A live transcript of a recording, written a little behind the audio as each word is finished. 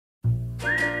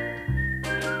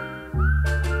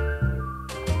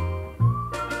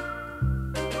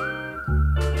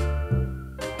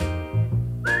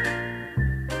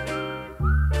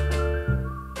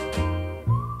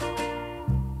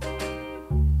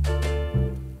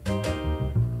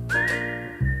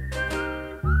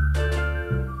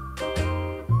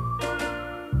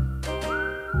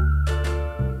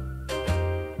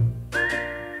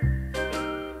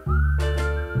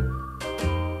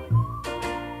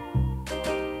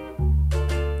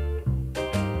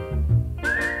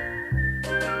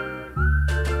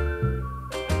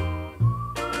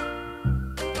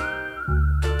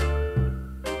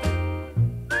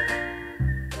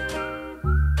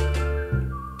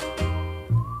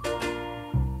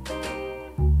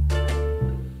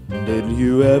Did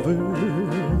you ever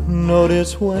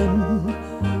notice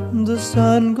when the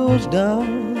sun goes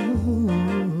down?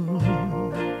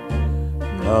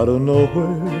 Out of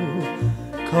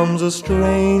nowhere comes a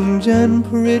strange and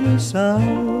pretty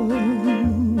sound.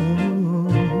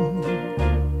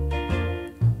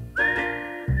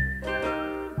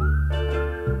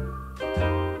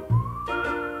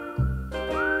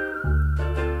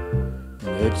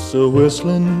 It's a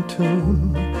whistling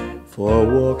tune for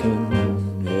walking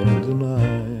in the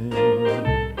night.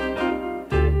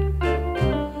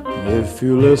 If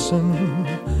you listen,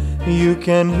 you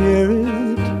can hear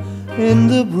it in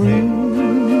the breeze,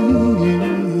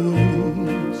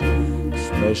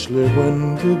 especially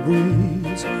when the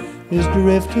breeze is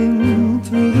drifting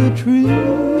through the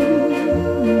trees.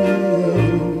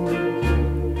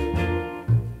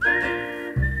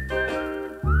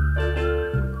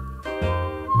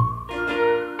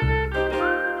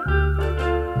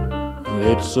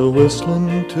 It's a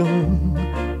whistling tune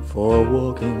for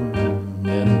walking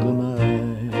in the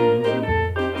night.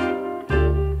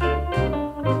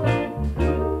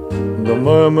 The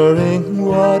murmuring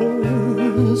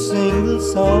waters sing the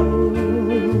song,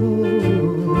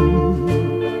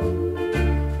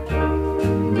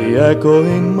 the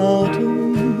echoing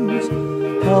mountains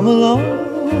come along,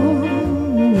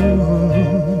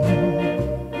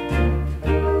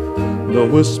 the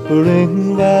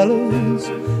whispering valleys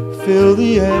fill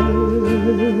the air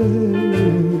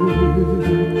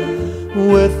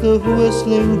with the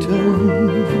whistling tune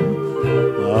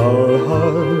our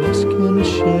hearts can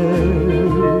share.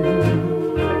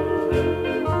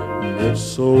 It's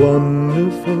so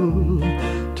wonderful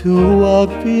to walk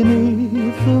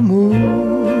beneath the moon,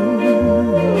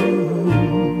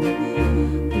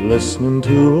 listening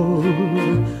to old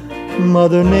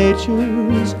Mother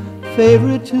Nature's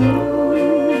favorite tune.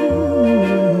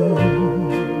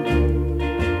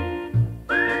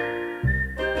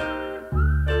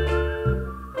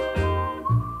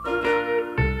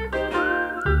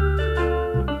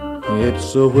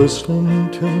 It's a whistling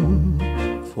tune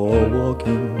for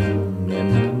walking in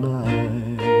the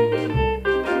night.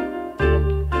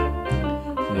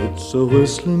 It's a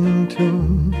whistling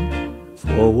tune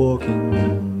for walking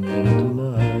in the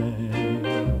night.